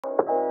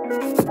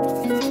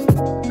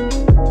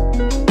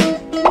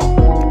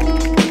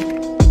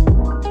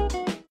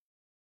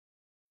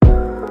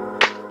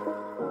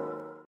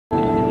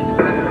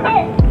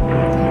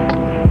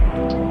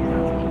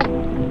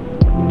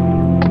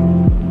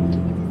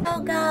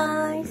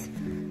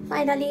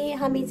Finally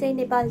हामी चाहिँ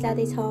नेपाल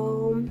जाँदै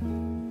छौं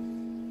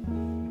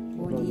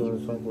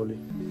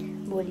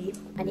भोलि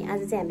अनि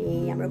आज चाहिँ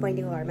हामी हाम्रो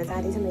बहिनीको घरमा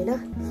जाँदै छौं हैन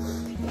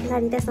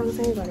गाडी त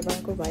सँगसँगै घर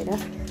भएको भएर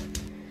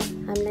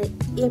हामीलाई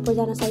एयरपोर्ट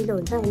जान सजिलो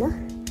हुन्छ हैन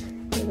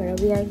त्यही भएर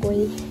वी आर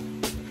गोइङ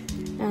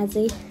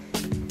आजै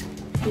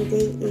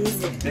टुडे इज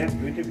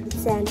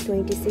Jan 26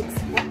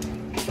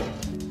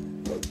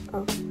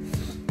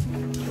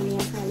 अनि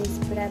यहाँ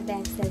पुरा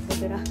ब्याग सेल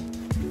गरेर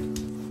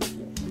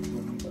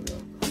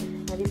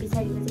हामी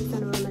पछाडिको चाहिँ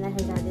सनोमा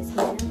राखेर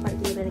जाँदैछौँ होइन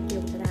फर्किएर के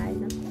हुन्छ र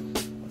आएन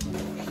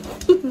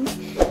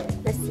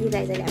लस्सी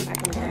राइजले हामी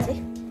बाटोमा जान्छ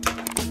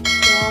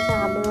यहाँ छ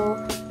हाम्रो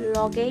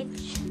लगेज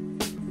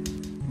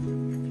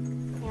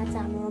यहाँ छ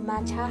हाम्रो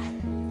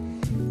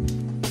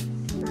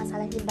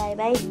माछालाई बाई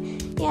बाई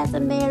यहाँ छ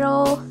मेरो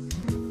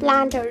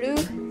प्लान्टहरू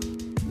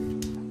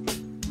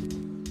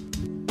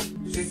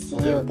See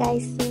you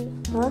guys soon.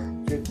 Huh?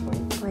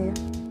 Oh yeah.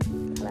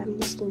 हामी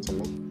निस्किन्छौँ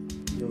है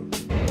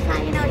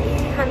फाइनली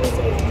हामी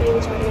चाहिँ ट्रेन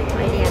चढ्ने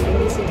अहिले हामी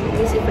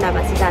निसी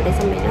फुलाबासी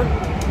जाँदैछौँ होइन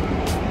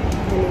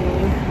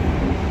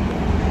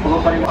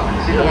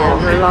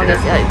हाम्रो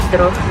लगेज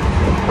यत्रो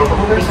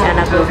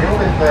बिचनाको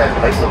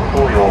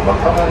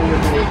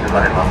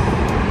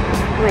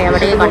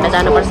यहाँबाट 1 घन्टा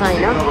जानुपर्छ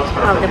होइन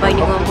अब त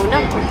बहिनीको पुग्न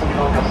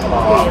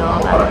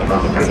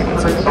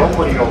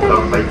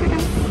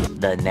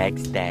The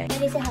next day.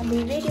 हामी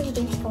रेडी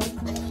हुँदैछौँ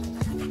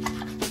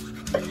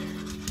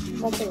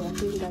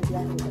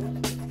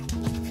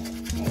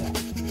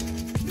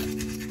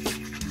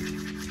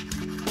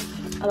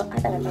अब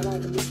आधा घन्टामा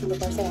हामी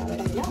निस्किनुपर्छ यहाँबाट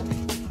होइन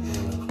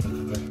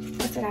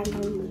कस्तो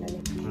राम्रो हुँदैन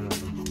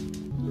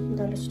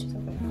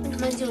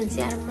मान्छे हुन्छ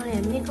यार मलाई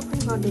हामी मेकअप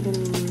पनि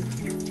गर्दैनौँ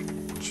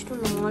छिटो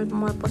न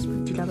म पस्नु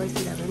ढिला भयो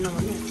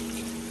नगर्ने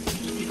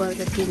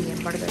बर्गर किङ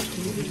बर्गर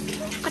किङ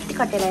कति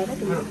कटेर आएर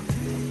तिम्रो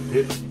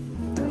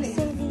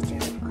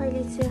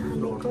कहिले चाहिँ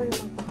हामी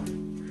गऱ्यौँ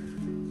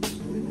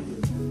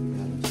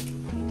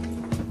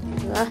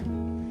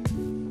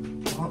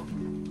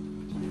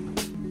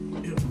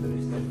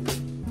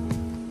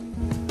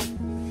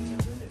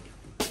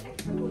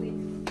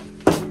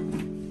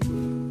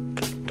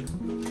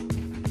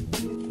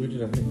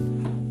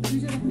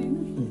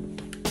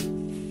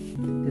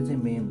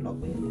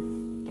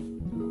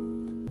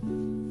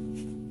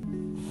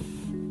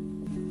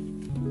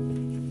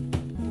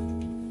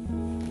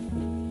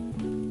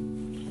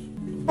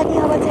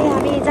अब चाहिँ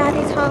हामी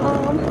जाँदैछौँ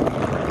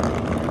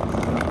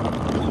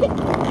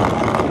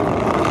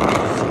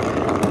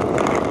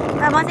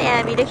म चाहिँ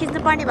यहाँ भिडियो खिच्नु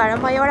पर्ने भएर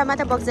म एउटा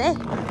मात्र बग्छु है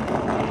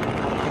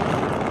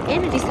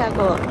हेर्नु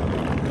रिसाको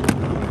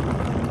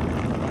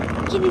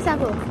के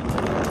रिसाको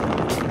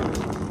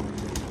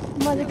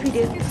म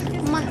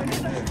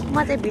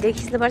चाहिँ भिडियो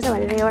खिच्नुपर्छ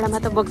भनेर एउटा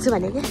मात्र बग्छु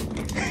भने क्या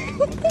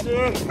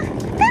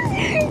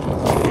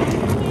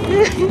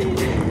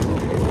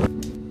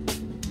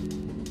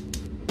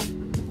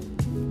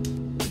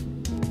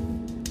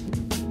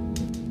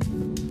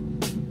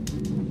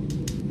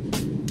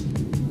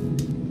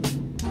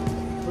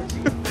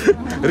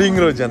Ring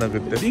road jana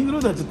kutte. Ring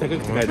roadはちょっと高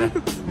くて買えた。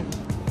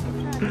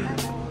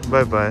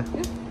バイバイ。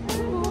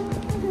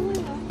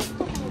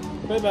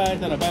バイバイ、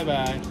タラバイバ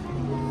イ。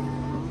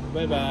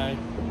バイバイ。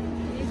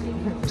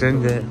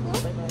全然。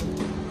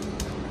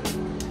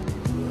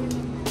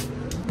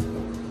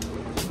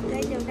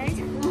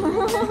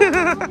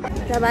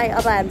भाइ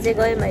अब हामी चाहिँ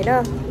गयौँ होइन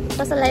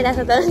कस्तो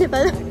लागिरहेको छ त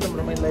नेपाल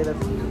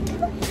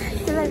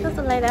त्यसलाई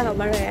कस्तो लागिरहेको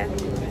भएर यहाँ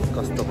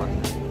कस्तो भन्ने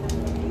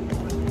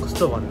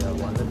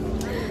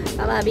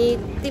अब हामी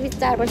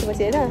 3-4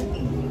 वर्षपछि होइन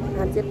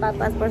हामी चाहिँ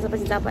 5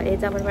 वर्षपछि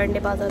जापानबाट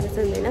नेपाल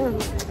जाँदैछौँ होइन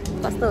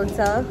कस्तो हुन्छ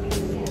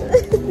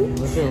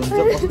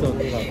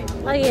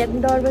अघि हेर्नु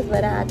नर्भस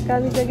भएर हात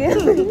कामिसक्यो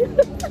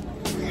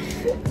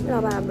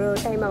अब हाम्रो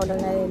टाइम आउन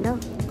लाग्यो होइन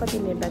कति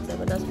मिनट बाँच्छ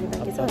अब 10 मिनट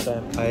बाँकी छ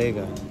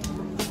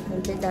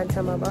हामी चाहिँ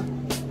जान्छौँ अब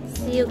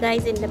C you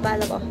guys in Nepal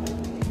अब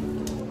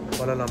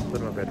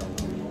क्वालालम्पुरमा भेटौँ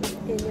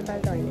नेपाल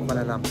त होइन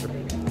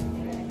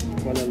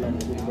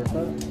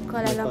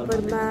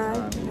क्वालालम्पुरमा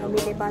हामी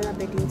नेपालमा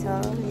भेटिन्छ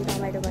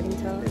रमाइलो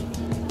गरिन्छ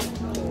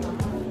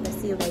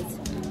सी यू गाइज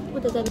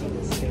उता जाने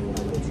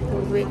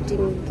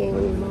वेटिङ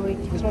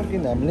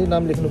किन हामीले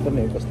नाम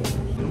लेख्नुपर्ने हो कस्तो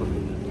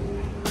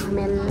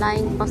हामी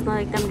लाइन बस्न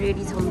एकदम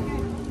रेडी छौँ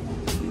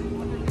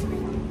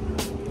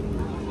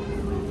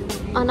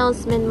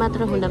अनाउन्समेन्ट मात्र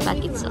हुन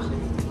बाँकी छ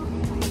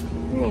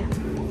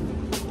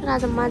तर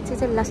आज मान्छे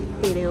चाहिँ लास्ट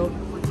धेरै हो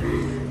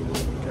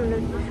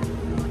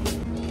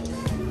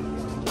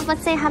अब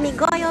चाहिँ हामी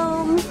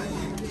गयौँ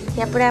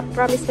यहाँ पुरा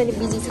प्रमिस पनि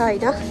बिजी छ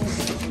होइन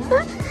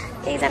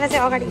एकजना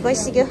चाहिँ अगाडि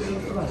गइसक्यो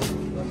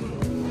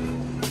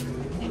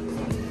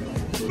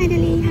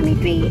फाइनली हामी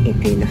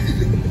ट्रेन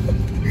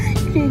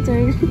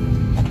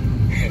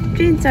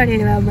ट्रेन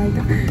चढेर अब मैले त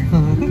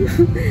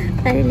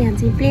अहिले हामी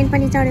चाहिँ प्लेन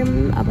पनि चढ्यौँ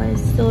अब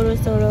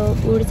सोरो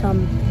उड्छौँ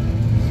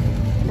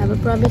अब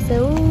प्रवेश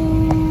चाहिँ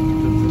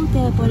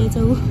त्यहाँ परेछ ऊ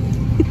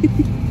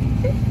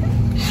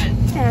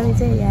हामी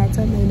चाहिँ यहाँ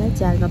छौँ होइन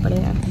झ्यालमा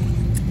परेर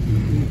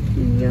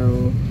यो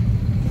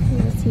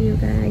see you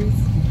guys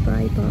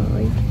bye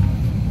bye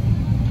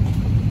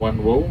One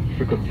row,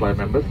 frequent flight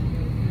members.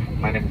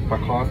 My name is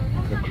Pakon,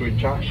 the crew in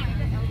charge.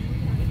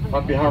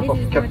 On behalf of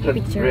Captain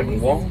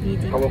Raymond Wong,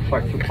 our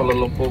flight to Kuala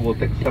Lumpur will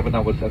take 7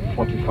 hours and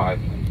 45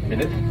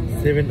 minutes.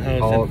 7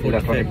 hours All and 45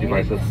 electronic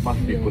minutes. devices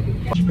must be put in.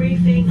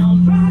 Briefing, all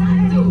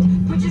right.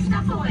 Put your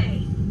stuff away.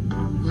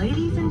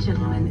 Ladies and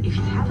gentlemen, if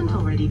you haven't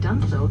already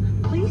done so,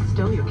 please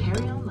stow your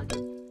carry-on luggage.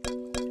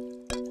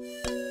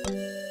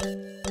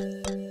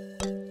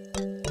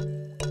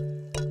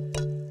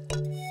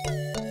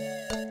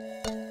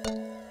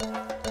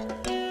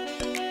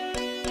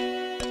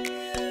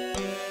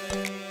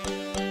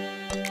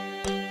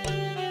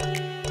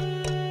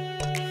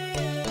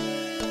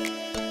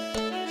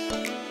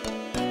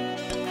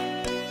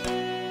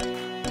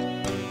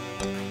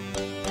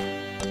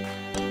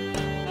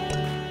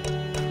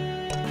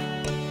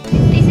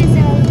 This is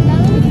our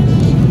lunch.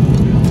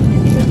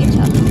 Look at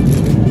all.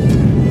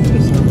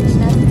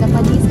 That's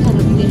Japanese kind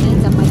of dish.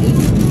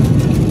 Japanese.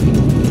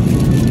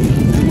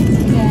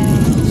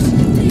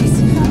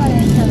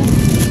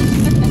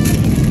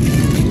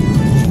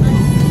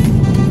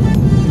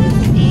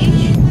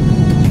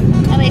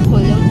 अब एक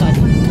खोल्यो त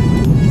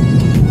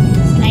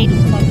slide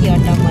हुन्छ कि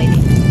हट्टा मैले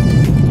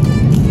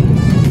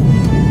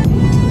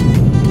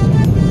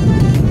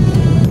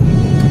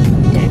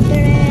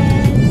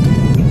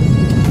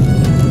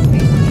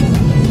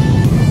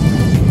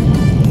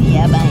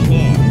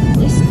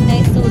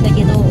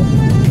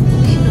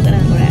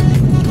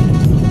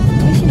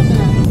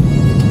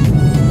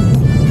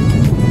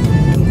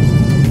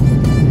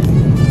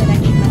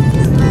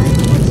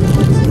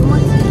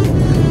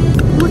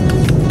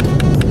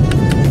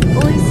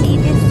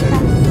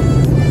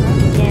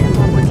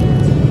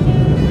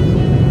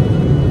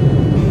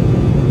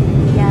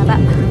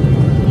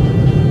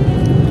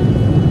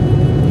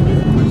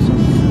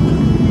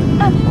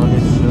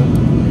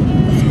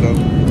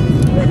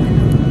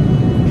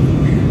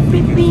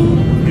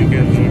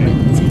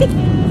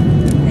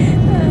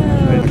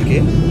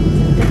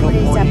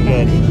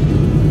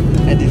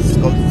And it's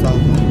called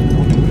salmon.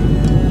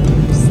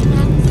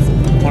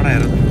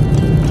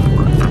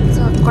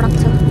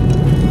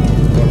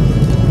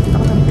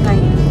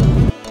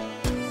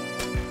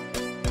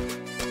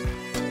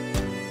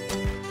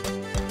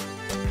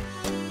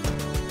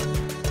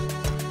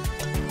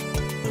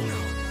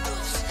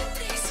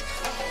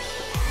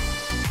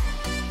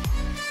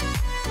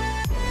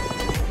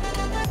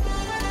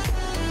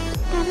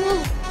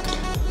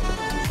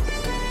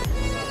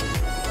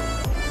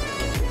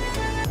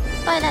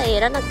 पहिला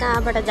हेर न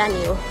कहाँबाट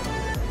जाने हो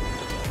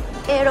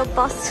एरो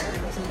बस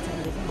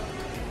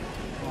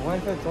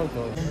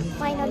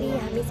फाइनली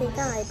हामी चाहिँ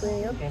कहाँ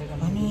आइपुग्यो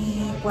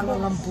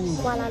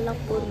क्वाला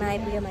लम्पुरमा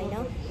आइपुग्यौँ होइन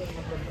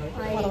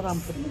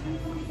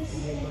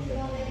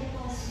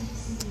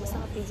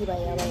सब बिजी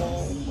भयो अब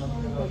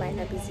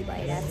मोबाइलमा बिजी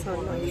भइरहेको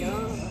छन् होइन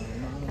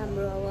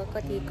हाम्रो अब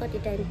कति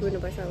टाइम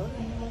पुग्नुपर्छ अब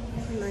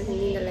मैले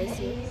निन्दा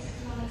लाइछु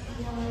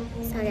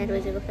 8:30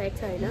 बजेको फ्लाइट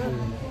छ होइन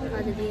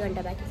अझ 2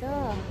 घन्टा बाँकी छ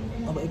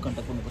अब 1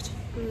 घन्टा पुग्नुपर्छ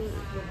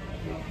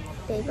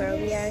त्यही भएर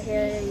we are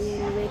here in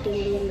waiting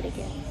room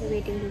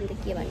waiting room त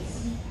के भन्ने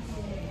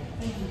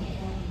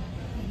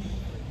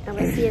अब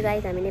सी यू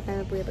गाइज हामी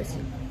नेपालमा पुगेपछि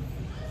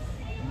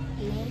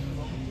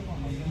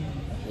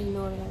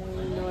इग्नोर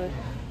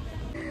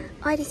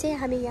अहिले चाहिँ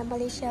हामी यहाँ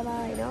मलेसियामा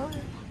होइन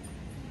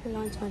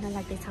लन्च गर्न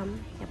लाग्दैछौँ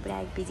यहाँ पुरा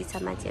बिजी छ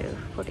मान्छेहरू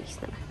फोटो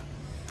खिच्नमा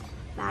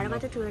भाडा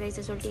मात्रै ठुलो रहेछ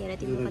सोल्टी हेर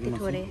तिम्रो कति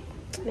थोरै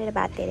मेरो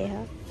भात धेरै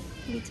हो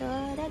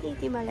बिचरा नि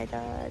तिमीलाई त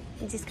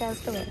जिस्का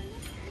जस्तो भयो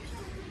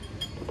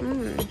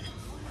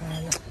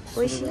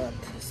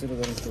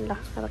ल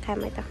अब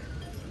खाएँ त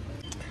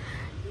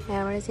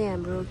यहाँबाट चाहिँ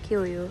हाम्रो के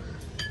हो यो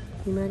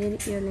हिमालयन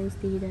एयरलाइन्स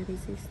देखिरहेको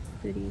रहेछ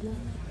यस्तरी ल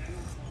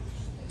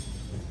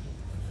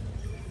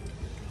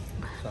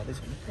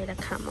पहिला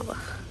खाम अब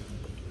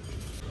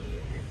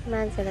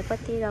मान्छेलाई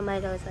कति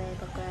रमाइलो छ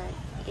यताको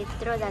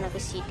यत्रोजनाको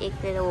सिट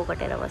एकतिर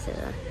ओगटेर बसेर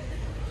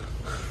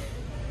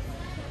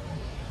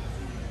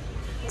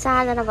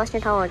 4 जना बस्ने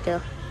ठाउँ हो त्यो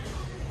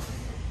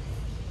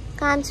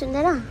कान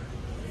सुन्दैन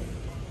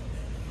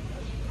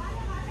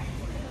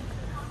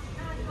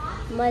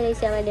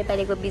मलेसियामा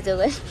नेपालीको बिजो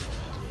गयो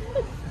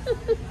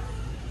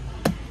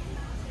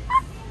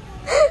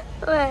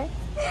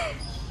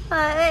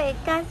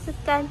कान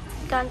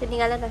त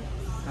निकाल न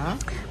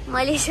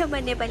मलेसियामा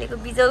नेपालीको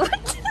बिजो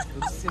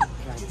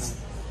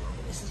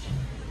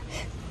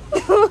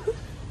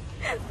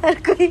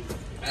अर्कै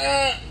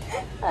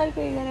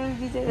एकजना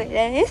बिजो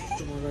भइरहे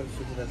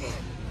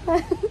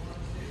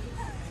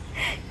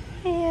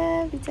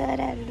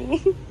बिचराहरूले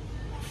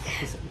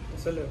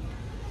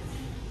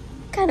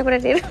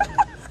खानुपर्छ धेरै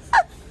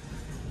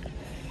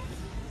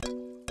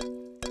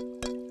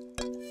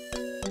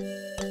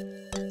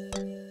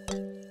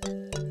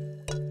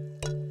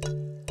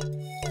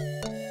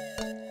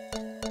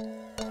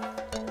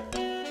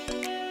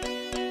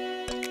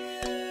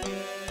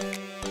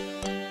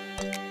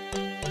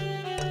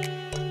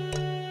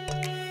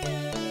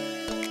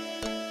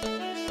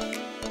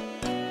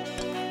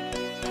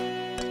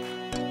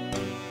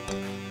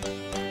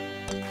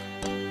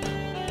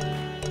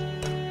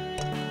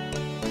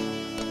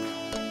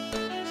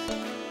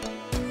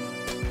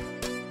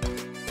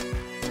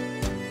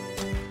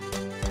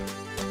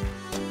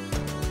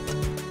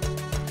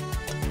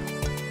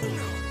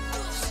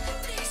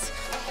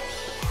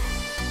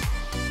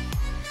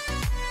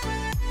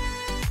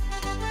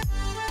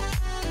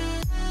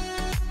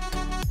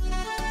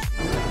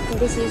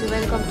This is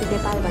welcome to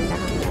Nepal भन्दा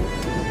हामीलाई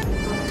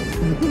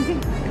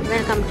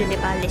वेलकम टु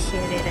नेपाल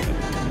लेखेर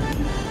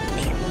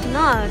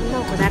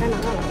नखुजाएर न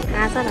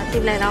हाँस न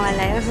तिमीलाई रमाइलो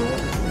लाग्यो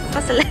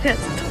कस्तो लाग्यो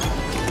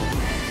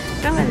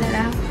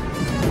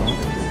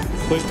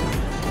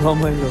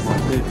रमाइलो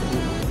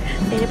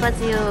फेरि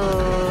पछि यो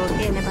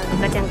के नेपालको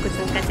कच्याङ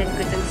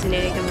कुचुङ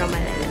सुनेर एकदम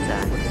रमाइलो रहेछ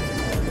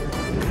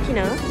किन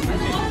हो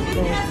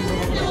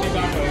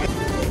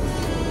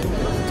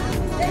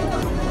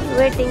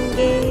वेटिङ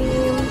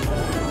गेम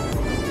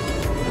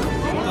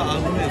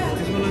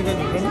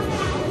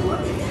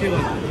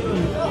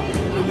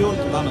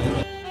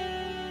त्यसमा